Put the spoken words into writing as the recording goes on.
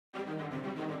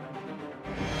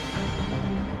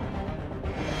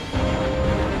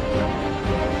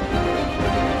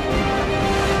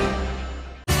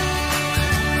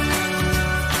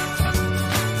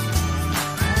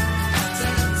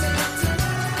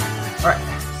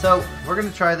So, we're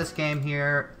gonna try this game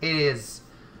here. It is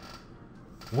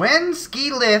When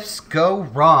Ski Lifts Go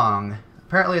Wrong.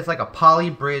 Apparently it's like a poly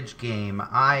bridge game.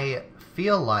 I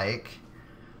feel like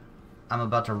I'm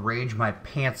about to rage my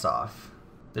pants off.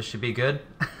 This should be good.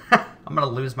 I'm gonna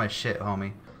lose my shit,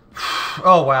 homie.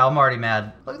 Oh wow, I'm already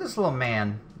mad. Look at this little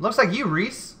man. Looks like you,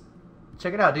 Reese.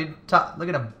 Check it out, dude. Look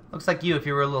at him. Looks like you if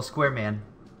you were a little square man.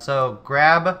 So,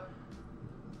 grab...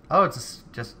 Oh, it's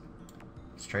just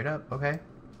straight up. Okay.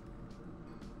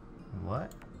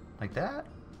 What? Like that?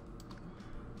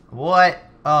 What?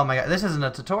 Oh my god, this isn't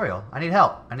a tutorial. I need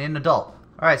help. I need an adult.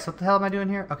 Alright, so what the hell am I doing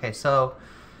here? Okay, so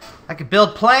I can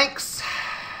build planks.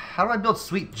 How do I build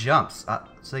sweet jumps?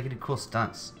 So they can do cool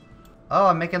stunts. Oh,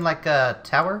 I'm making like a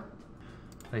tower.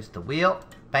 Place the wheel.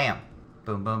 Bam.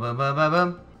 Boom, boom, boom, boom, boom,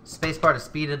 boom. Spacebar to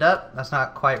speed it up. That's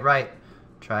not quite right.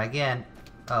 Try again.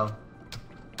 Oh.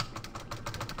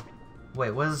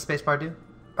 Wait, what does the spacebar do?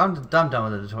 I'm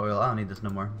done with the tutorial. I don't need this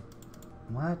no more.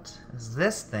 What is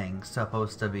this thing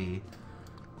supposed to be?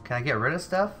 Can I get rid of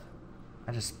stuff?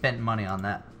 I just spent money on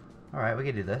that. Alright, we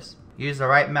can do this. Use the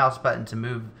right mouse button to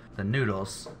move the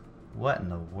noodles. What in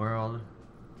the world?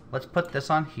 Let's put this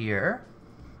on here.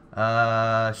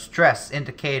 Stress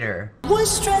indicator. Was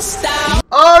stressed out.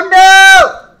 Oh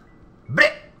no!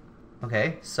 Blech!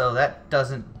 Okay, so that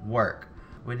doesn't work.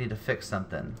 We need to fix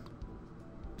something.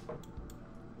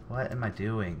 What am I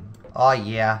doing? Oh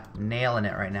yeah, nailing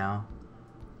it right now.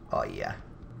 Oh yeah.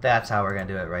 That's how we're gonna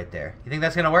do it right there. You think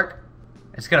that's gonna work?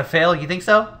 It's gonna fail? You think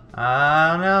so?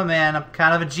 I don't know, man. I'm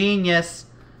kind of a genius.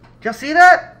 Did y'all see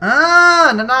that?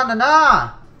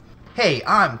 Na. Hey,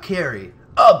 I'm Carrie.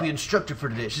 I'll be instructor for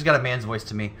today. She's got a man's voice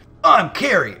to me. I'm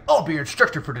Carrie. I'll be your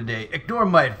instructor for today. Ignore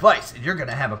my advice and you're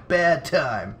gonna have a bad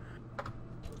time.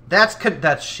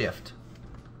 That's shift.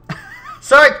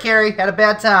 Sorry, Carrie. Had a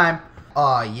bad time.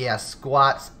 Aw, yeah,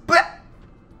 squats.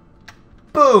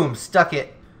 Boom, stuck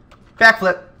it.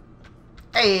 Backflip.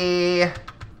 Hey.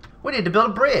 We need to build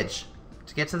a bridge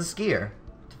to get to the skier.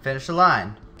 To finish the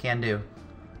line. Can do.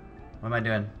 What am I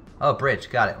doing? Oh, bridge.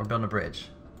 Got it. We're building a bridge.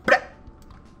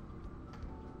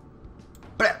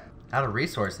 Out of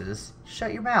resources.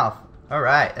 Shut your mouth.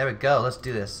 Alright, there we go. Let's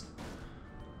do this.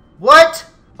 What?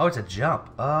 Oh, it's a jump.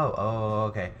 Oh,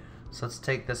 okay. So let's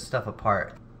take this stuff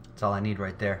apart. That's all I need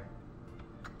right there.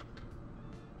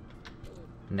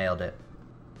 Nailed it.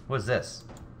 What is this?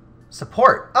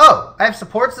 Support. Oh, I have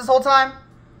supports this whole time?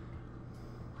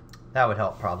 That would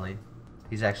help probably.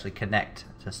 These actually connect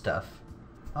to stuff.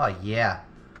 Oh yeah.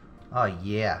 Oh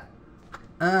yeah.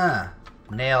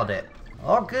 Nailed it.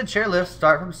 All good chairlifts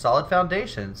start from solid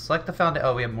foundation. Select the foundation.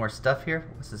 Oh, we have more stuff here.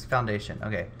 What's this foundation?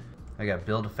 Okay. I gotta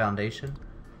build a foundation.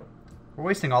 We're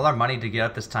wasting all our money to get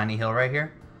up this tiny hill right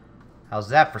here. How's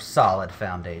that for solid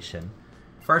foundation?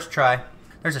 First try.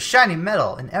 There's a shiny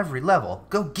metal in every level.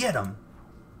 Go get them.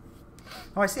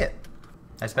 Oh, I see it.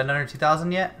 I spent under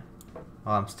 2,000 yet?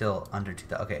 Oh, I'm still under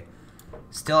 2,000. Okay.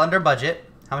 Still under budget.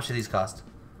 How much do these cost?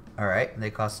 Alright. They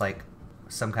cost like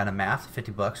some kind of math.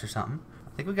 50 bucks or something.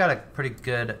 I think we got a pretty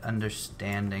good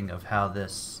understanding of how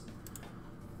this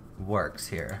works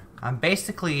here. I'm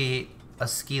basically a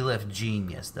ski lift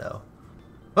genius, though.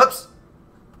 Whoops!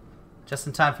 Just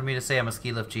in time for me to say I'm a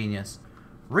ski lift genius.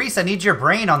 Reese, I need your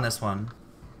brain on this one.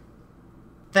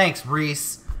 Thanks,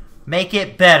 Reese. Make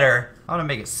it better. I want to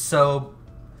make it so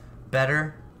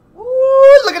better.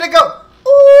 Ooh, look at it go.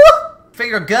 Ooh!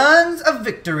 Finger guns of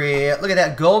victory. Look at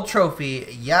that gold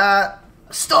trophy. Yeah.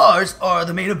 Stars are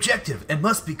the main objective and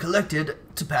must be collected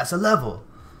to pass a level.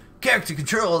 Character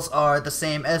controls are the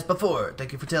same as before.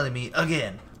 Thank you for telling me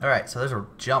again. Alright, so there's a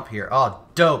jump here. Oh,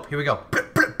 dope. Here we go.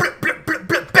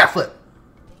 Backflip.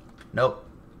 Nope.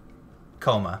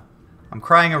 Coma. I'm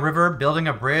crying a river, building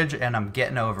a bridge, and I'm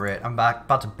getting over it. I'm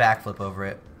about to backflip over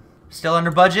it. Still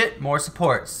under budget. More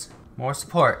supports. More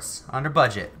supports. Under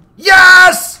budget.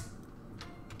 Yes!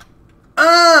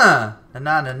 Na.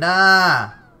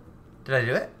 Did I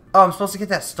do it? Oh, I'm supposed to get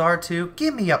that star too?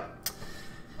 Give me a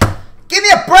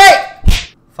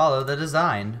break! Follow the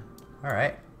design.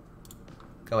 Alright.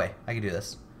 Go away. I can do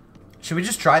this. Should we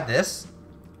just try this?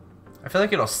 I feel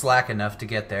like it'll slack enough to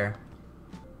get there.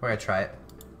 We're gonna try it.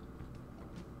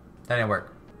 That didn't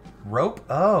work. Rope?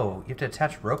 Oh, you have to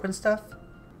attach rope and stuff?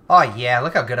 Oh yeah,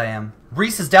 look how good I am.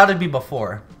 Reese has doubted me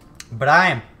before, but I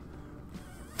am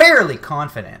fairly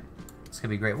confident. It's gonna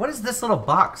be great. What is this little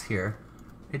box here?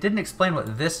 It didn't explain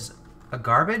what this is. A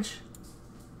garbage?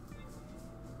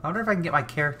 I wonder if I can get my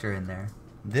character in there.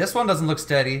 This one doesn't look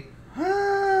steady.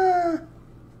 I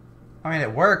mean,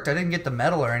 it worked. I didn't get the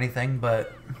medal or anything,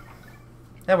 but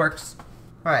that works.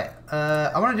 Alright,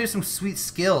 I want to do some sweet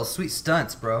skills, sweet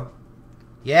stunts, bro.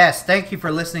 Yes, thank you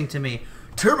for listening to me.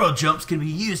 Turbo jumps can be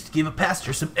used to give a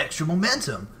passenger some extra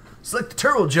momentum. Select the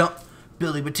turbo jump,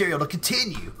 building material to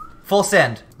continue. Full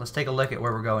send. Let's take a look at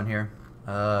where we're going here.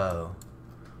 Oh.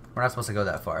 We're not supposed to go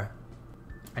that far.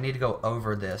 I need to go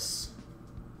over this.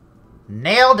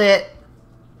 Nailed it!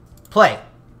 Play.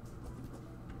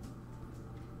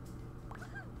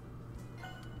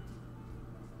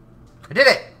 I did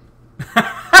it!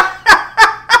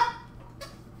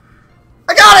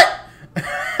 I got it!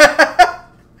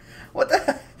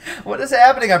 What is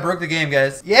happening? I broke the game,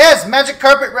 guys. Yes, magic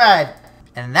carpet ride!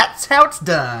 And that's how it's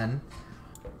done.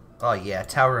 Oh yeah,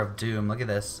 Tower of Doom. Look at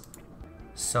this.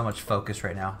 So much focus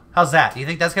right now. How's that? Do you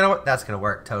think that's gonna work? That's gonna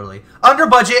work, totally. Under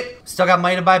budget! Still got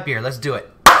money to buy beer. Let's do it.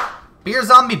 Beer's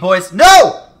on me, boys.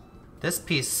 No! This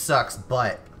piece sucks,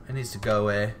 but it needs to go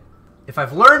away. If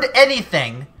I've learned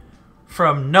anything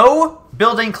from no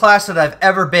building class that I've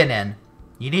ever been in,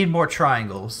 you need more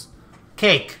triangles.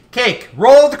 Cake. Cake.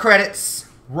 Roll the credits.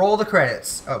 Roll the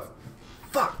credits. Oh,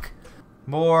 fuck.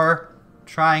 More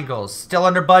triangles. Still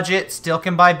under budget. Still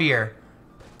can buy beer.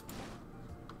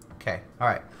 Okay.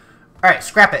 Alright. Alright.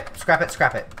 Scrap it. Scrap it.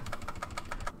 Scrap it.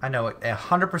 I know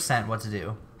 100% what to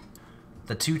do.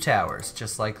 The 2 towers.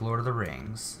 Just like Lord of the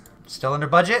Rings. Still under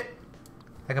budget.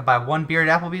 I could buy 1 beer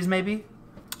at Applebee's maybe.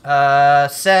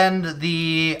 Send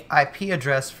the IP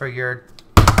address for your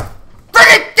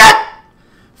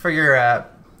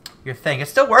your thing. It's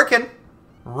still working.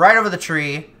 Right over the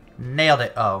tree. Nailed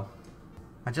it. Oh.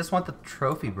 I just want the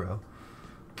trophy, bro.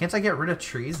 Can't I get rid of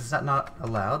trees? Is that not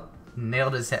allowed?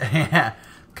 Nailed his head. Yeah.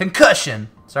 Concussion.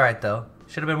 It's alright though.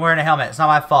 Should have been wearing a helmet. It's not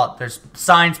my fault. There's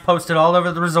signs posted all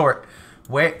over the resort.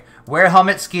 Wear a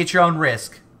helmet, ski at your own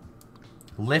risk.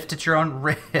 Lift at your own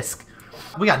risk.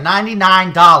 We got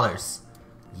 $99.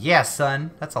 Yeah,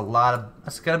 son. That's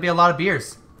gonna be a lot of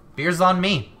beers. Beers on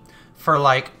me. For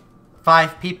like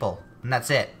 5 people. And that's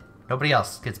it. Nobody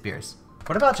else gets beers.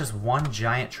 What about just 1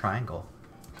 giant triangle?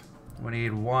 We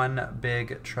need 1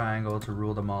 big triangle to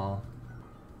rule them all.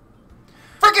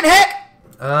 Freaking heck!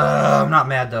 I'm not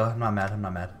mad though. I'm not mad. I'm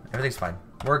not mad. Everything's fine.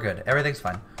 We're good. Everything's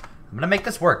fine. I'm gonna make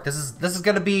this work. This is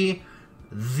gonna be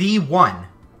the one.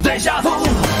 Deja vu,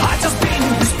 I just been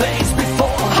in this place before.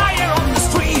 Higher on the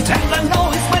street, and I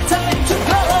know it's my time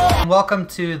to go. Welcome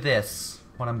to this.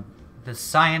 The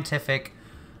scientific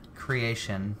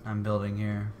creation I'm building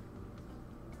here.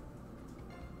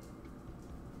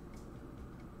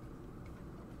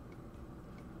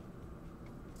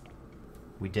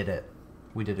 We did it.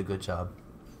 We did a good job.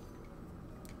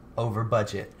 Over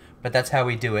budget. But that's how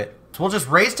we do it. So we'll just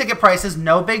raise ticket prices.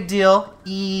 No big deal.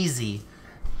 Easy.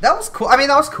 That was cool. I mean,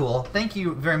 that was cool. Thank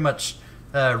you very much,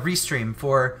 Restream,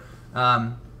 for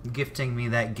gifting me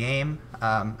that game.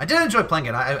 I did enjoy playing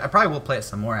it. I probably will play it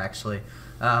some more, actually.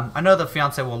 I know the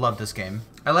fiance will love this game.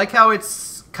 I like how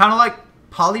it's kind of like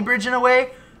Polybridge in a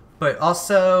way, but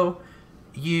also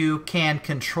you can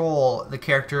control the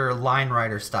character line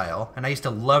writer style. And I used to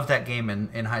love that game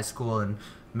in high school and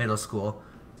middle school.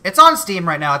 It's on Steam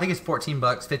right now. I think it's 14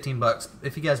 bucks, 15 bucks.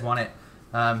 If you guys want it,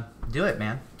 do it,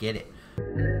 man. Get it.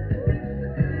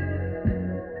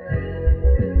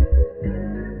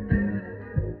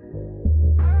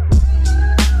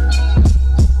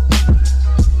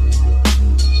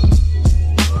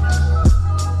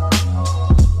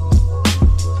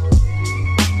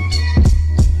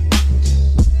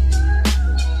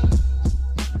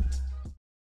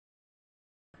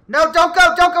 No, don't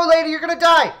go, lady, you're gonna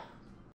die!